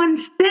 someone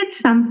said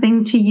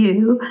something to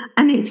you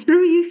and it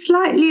threw you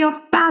slightly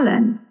off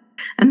balance.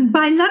 And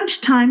by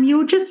lunchtime,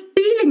 you're just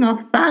feeling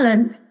off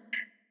balance.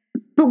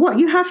 But what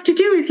you have to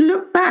do is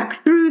look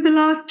back through the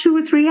last 2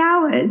 or 3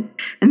 hours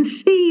and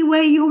see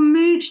where your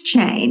mood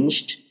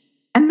changed.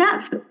 And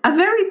that's a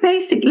very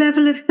basic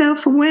level of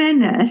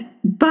self-awareness.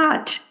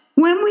 But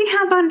when we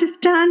have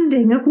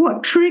understanding of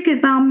what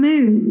triggers our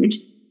mood,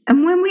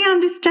 and when we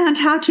understand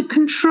how to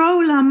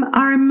control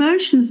our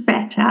emotions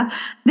better,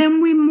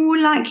 then we're more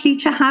likely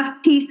to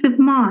have peace of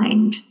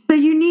mind. So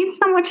you need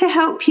someone to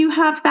help you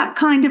have that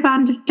kind of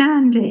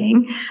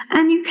understanding,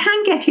 and you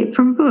can get it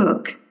from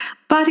books,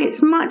 but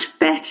it's much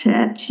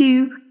better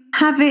to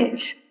have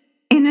it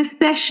in a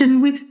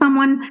session with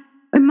someone.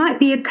 It might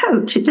be a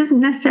coach. It doesn't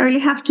necessarily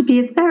have to be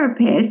a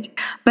therapist,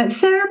 but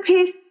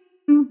therapists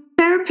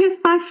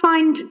I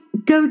find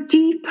go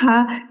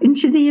deeper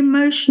into the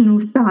emotional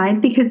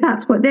side because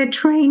that's what they're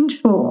trained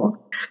for.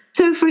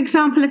 So, for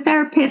example, a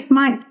therapist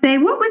might say,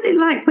 what was it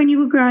like when you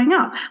were growing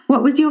up?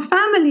 What was your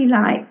family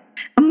like?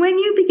 And when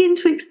you begin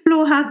to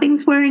explore how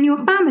things were in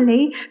your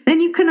family, then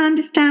you can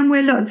understand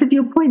where lots of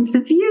your points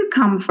of view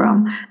come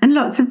from and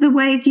lots of the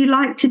ways you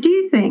like to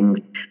do things.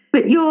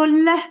 But you're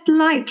less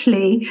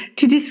likely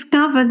to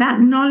discover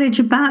that knowledge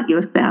about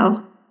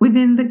yourself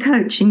within the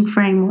coaching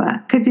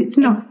framework because it's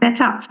not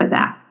set up for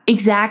that.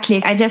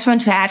 Exactly. I just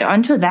want to add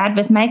on to that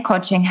with my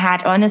coaching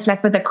hat on. It's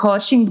like with the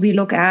coaching, we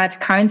look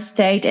at current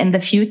state and the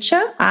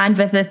future. And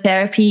with the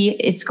therapy,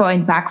 it's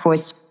going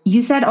backwards.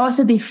 You said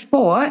also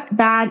before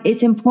that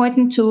it's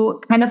important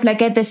to kind of like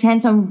get the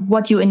sense of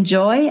what you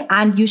enjoy,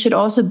 and you should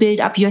also build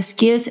up your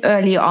skills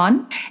early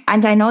on.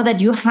 And I know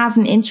that you have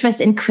an interest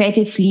in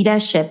creative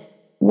leadership.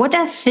 What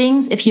are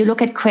things, if you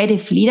look at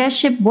creative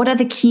leadership, what are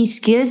the key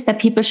skills that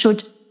people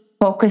should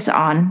focus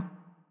on?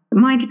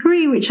 My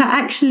degree, which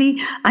I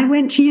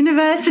went to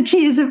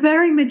university as a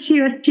very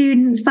mature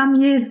student some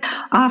years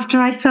after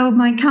I sold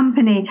my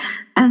company.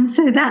 And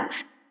so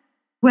that's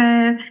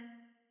where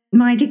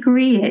my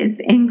degree is,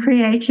 in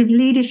creative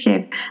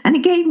leadership. And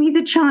it gave me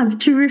the chance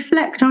to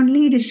reflect on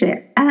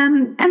leadership.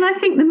 And I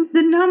think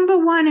the number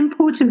one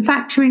important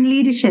factor in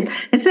leadership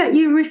is that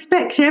you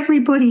respect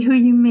everybody who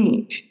you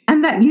meet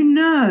and that you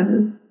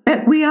know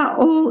that we are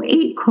all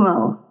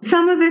equal.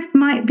 Some of us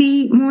might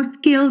be more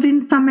skilled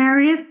in some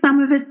areas.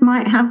 Some of us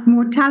might have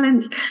more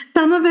talents.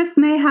 Some of us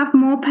may have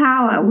more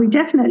power. We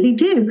definitely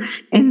do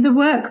in the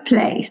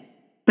workplace.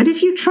 But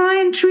if you try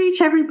and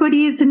treat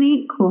everybody as an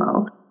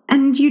equal,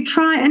 and you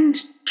try and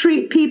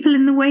treat people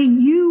in the way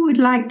you would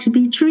like to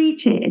be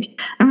treated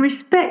and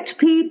respect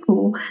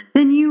people,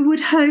 then you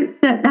would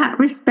hope that that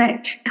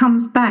respect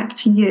comes back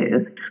to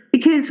you.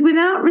 Because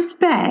without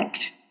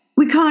respect,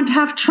 we can't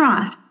have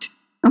trust.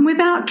 And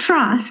without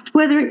trust,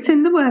 whether it's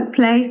in the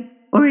workplace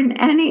or in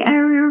any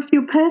area of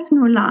your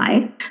personal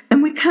life,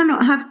 then we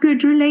cannot have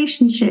good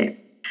relationships.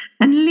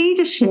 And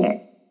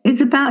leadership is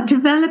about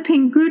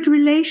developing good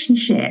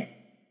relationships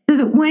so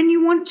that when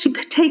you want to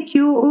take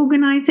your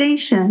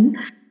organization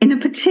in a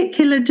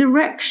particular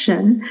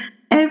direction,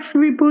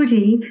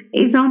 everybody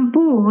is on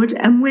board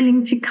and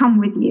willing to come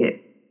with you.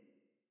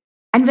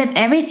 And with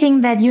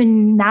everything that you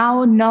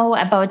now know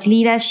about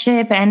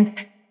leadership,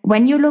 and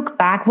when you look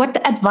back,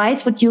 what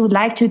advice would you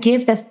like to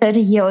give the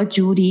 30-year-old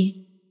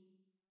Judy?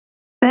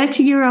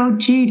 30-year-old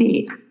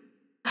Judy,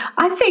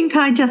 I think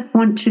I just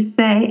want to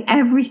say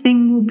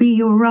everything will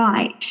be all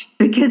right,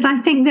 because I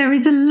think there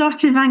is a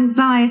lot of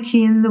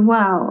anxiety in the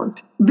world.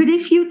 But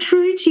if you're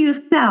true to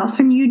yourself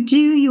and you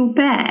do your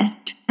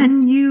best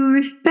and you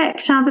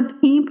respect other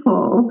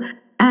people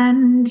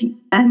and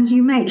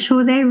you make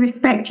sure they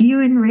respect you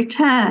in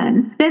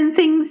return, then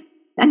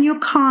and you're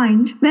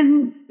kind,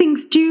 then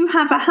things do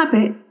have a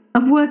habit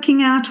of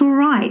working out all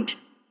right.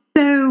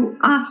 So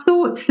our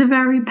thoughts are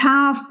very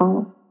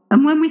powerful.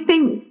 And when we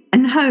think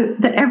and hope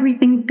that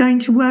everything's going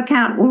to work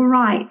out all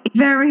right, it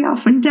very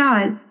often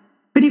does.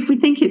 But if we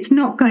think it's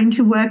not going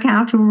to work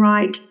out all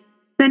right,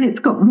 then it's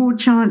got more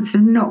chance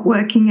of not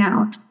working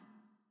out.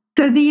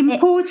 So the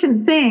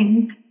important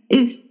thing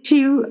is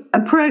to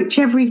approach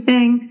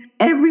everything.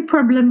 Every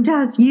problem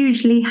does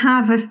usually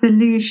have a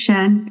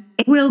solution.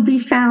 It will be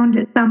found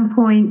at some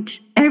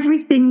point.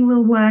 Everything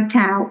will work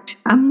out.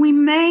 And we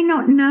may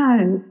not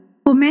know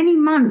for many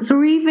months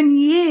or even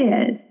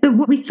years that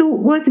what we thought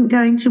wasn't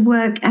going to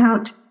work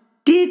out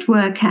did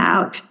work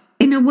out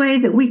in a way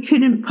that we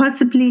couldn't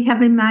possibly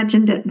have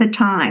imagined at the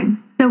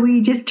time. So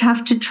we just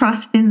have to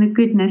trust in the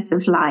goodness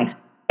of life.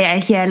 I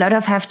hear a lot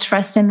of have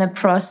trust in the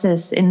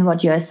process in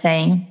what you're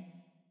saying.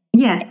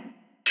 Yes,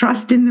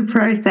 trust in the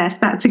process.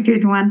 That's a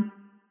good one.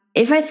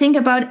 If I think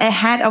about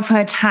ahead of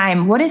her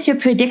time, what is your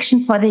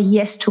prediction for the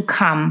years to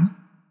come?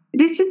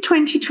 This is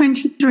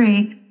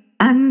 2023,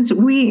 and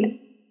we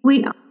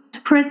are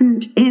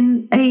present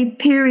in a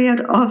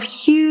period of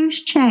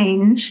huge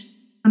change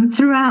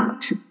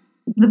throughout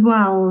the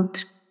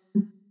world.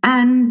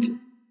 And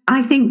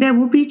I think there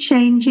will be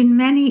change in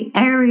many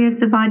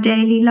areas of our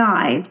daily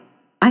lives.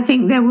 I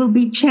think there will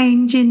be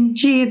change in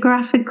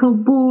geographical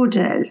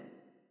borders.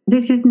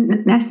 This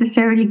isn't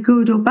necessarily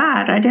good or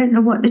bad. I don't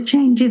know what the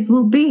changes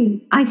will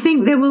be. I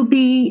think there will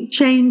be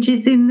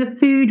changes in the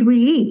food we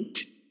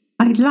eat.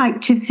 I'd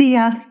like to see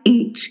us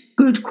eat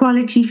good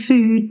quality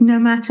food no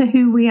matter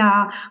who we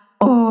are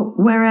or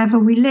wherever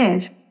we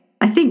live.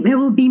 I think there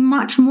will be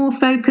much more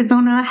focus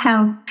on our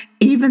health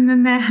even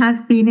than there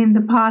has been in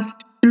the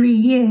past 3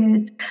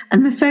 years.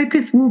 And the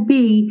focus will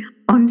be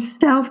on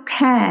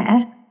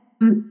self-care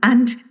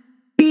and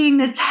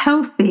being as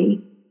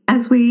healthy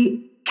as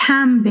we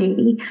can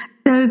be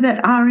so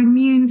that our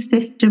immune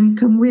system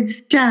can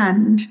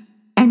withstand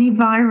any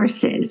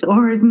viruses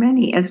or as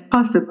many as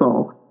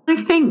possible.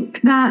 I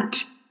think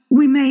that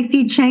we may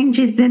see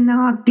changes in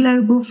our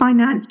global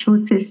financial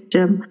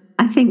system.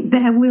 I think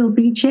there will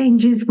be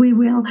changes. We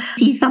will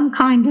see some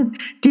kind of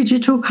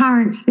digital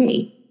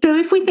currency. So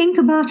if we think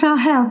about our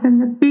health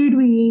and the food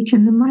we eat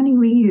and the money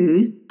we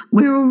use,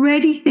 we're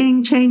already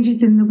seeing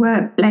changes in the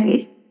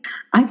workplace.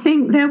 I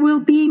think there will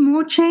be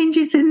more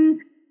changes in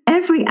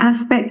every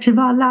aspect of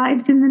our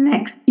lives in the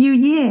next few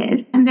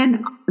years. And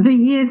then the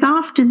years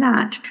after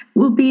that,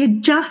 we'll be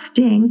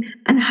adjusting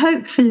and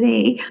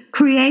hopefully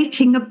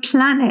creating a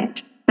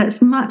planet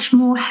that's much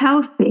more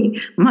healthy,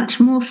 much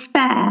more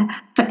fair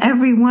for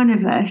every one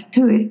of us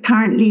who is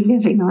currently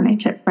living on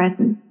it at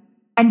present.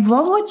 And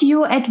what would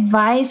you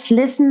advise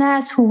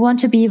listeners who want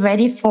to be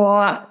ready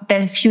for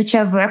the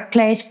future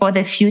workplace, for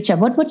the future?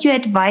 What would you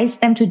advise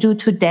them to do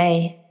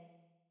today?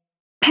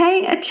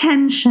 Pay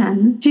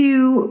attention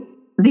to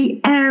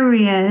the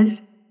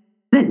areas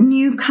that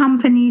new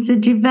companies are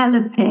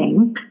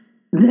developing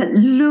that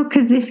look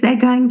as if they're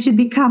going to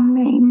become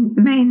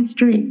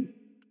mainstream.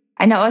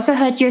 And I also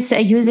heard you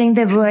say using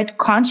the word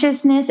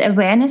consciousness,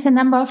 awareness a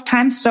number of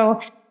times. So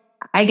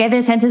I get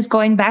the sense it's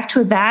going back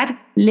to that.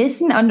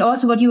 Listen, and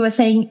also what you were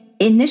saying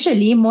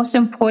initially, most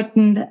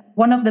important,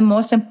 one of the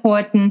most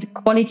important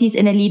qualities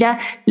in a leader,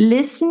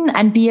 listen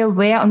and be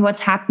aware on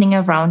what's happening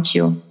around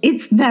you.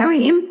 It's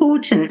very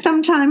important.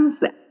 Sometimes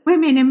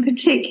women in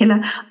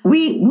particular,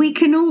 we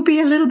can all be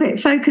a little bit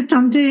focused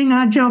on doing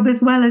our job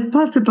as well as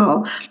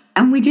possible.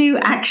 And we do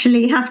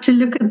actually have to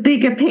look at the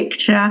bigger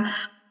picture,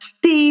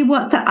 see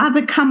what the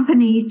other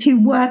companies who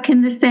work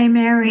in the same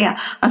area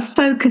are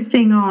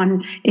focusing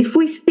on. If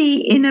we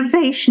see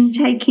innovation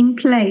taking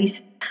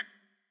place,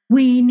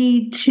 we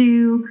need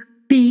to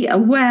be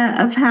aware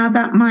of how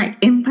that might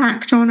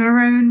impact on our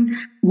own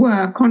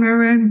work, on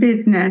our own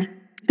business.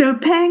 So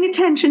paying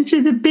attention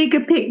to the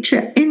bigger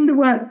picture in the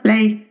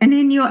workplace and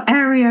in your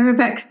area of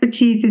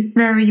expertise is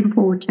very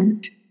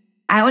important.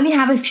 I only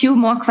have a few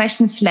more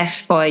questions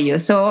left for you.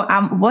 So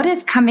what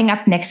is coming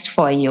up next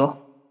for you?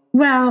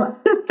 Well,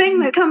 the thing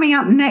that's coming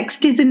up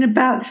next is in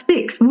about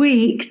 6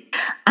 weeks.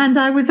 And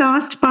I was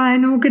asked by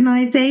an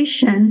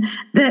organization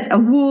that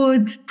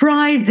awards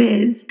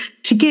prizes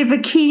to give a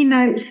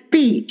keynote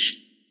speech.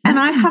 And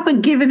I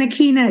haven't given a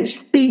keynote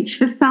speech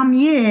for some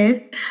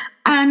years.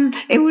 And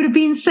it would have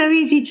been so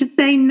easy to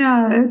say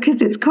no because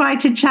it's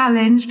quite a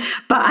challenge.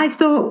 But I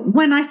thought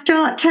when I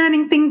start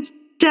turning things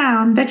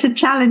down that are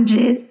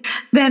challenges,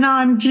 then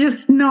I'm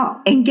just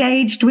not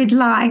engaged with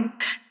life.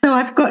 So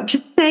I've got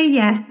to say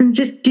yes and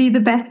just do the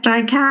best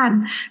I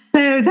can.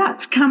 So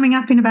that's coming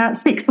up in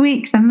about 6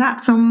 weeks, and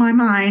that's on my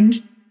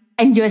mind.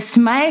 And your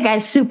smile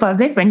got super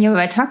big when you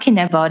were talking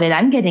about it.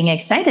 I'm getting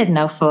excited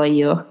now for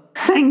you.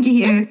 Thank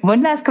you.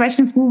 One last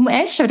question. Whom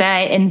else should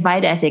I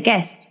invite as a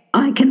guest?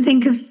 I can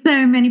think of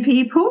so many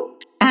people,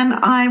 and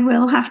I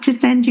will have to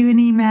send you an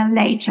email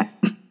later.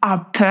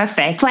 Oh,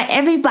 perfect. For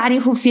everybody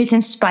who feels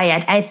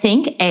inspired, I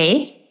think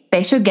they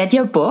should get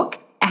your book,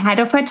 Ahead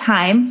of Her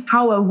Time,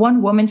 How a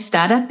One-Woman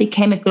Startup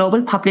Became a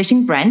Global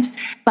Publishing Brand.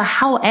 But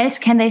how else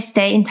can they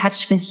stay in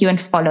touch with you and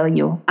follow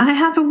you? I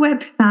have a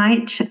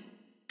website,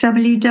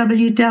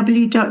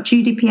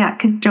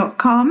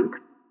 www.judypiatkus.com,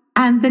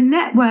 and the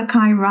network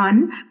I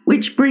run,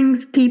 which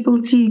brings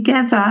people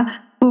together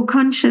for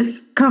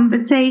conscious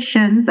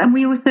conversations. And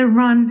we also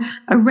run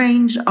a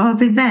range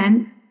of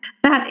events.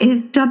 That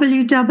is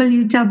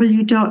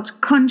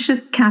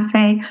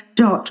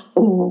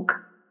www.consciouscafe.org.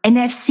 And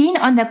I've seen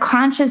on the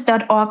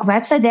conscious.org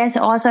website, there's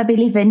also, I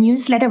believe, a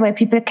newsletter where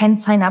people can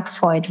sign up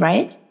for it,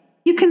 right?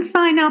 You can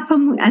sign up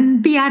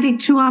and be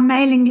added to our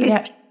mailing list.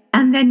 Yep.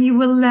 And then you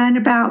will learn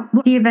about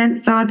what the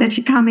events are that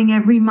are coming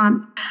every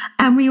month.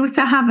 And we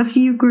also have a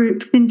few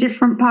groups in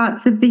different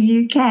parts of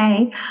the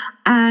UK.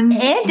 And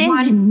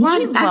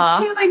one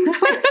actually in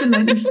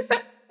Switzerland.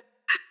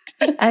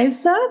 I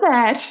saw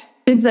that.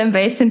 Since I'm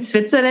based in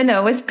Switzerland, I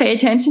always pay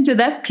attention to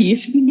that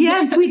piece.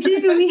 Yes, we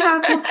do.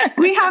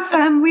 We have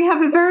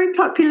a very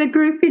popular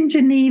group in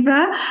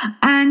Geneva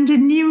and a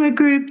newer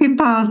group in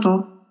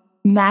Basel.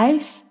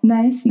 Nice.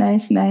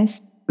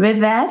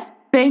 With that,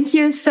 thank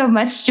you so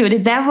much, Judy.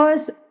 That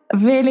was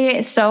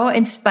really so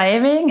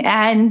inspiring.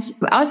 And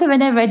also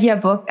when I read your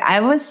book, I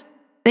was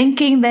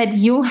thinking that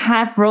you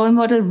have role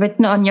model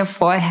written on your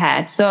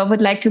forehead. So I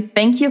would like to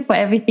thank you for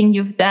everything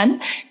you've done,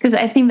 because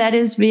I think that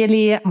is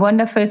really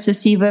wonderful to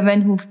see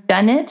women who've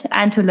done it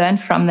and to learn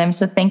from them.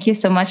 So thank you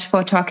so much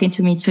for talking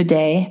to me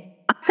today.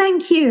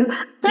 Thank you.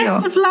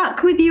 Best of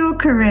luck with your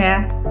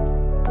career.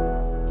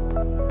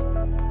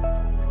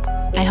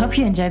 I hope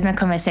you enjoyed my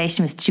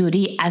conversation with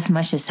Judy as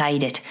much as I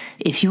did.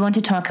 If you want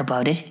to talk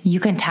about it, you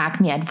can tag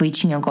me at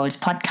Reaching Your Goals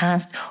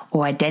podcast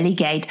or at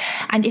Delegate.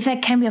 And if I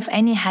can be of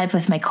any help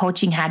with my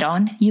coaching hat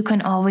on, you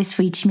can always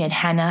reach me at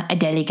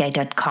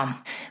hannah@delegate.com.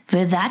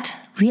 With that,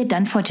 we are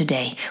done for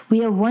today.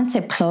 We are one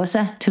step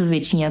closer to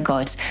reaching your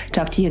goals.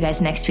 Talk to you guys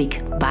next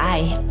week.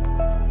 Bye.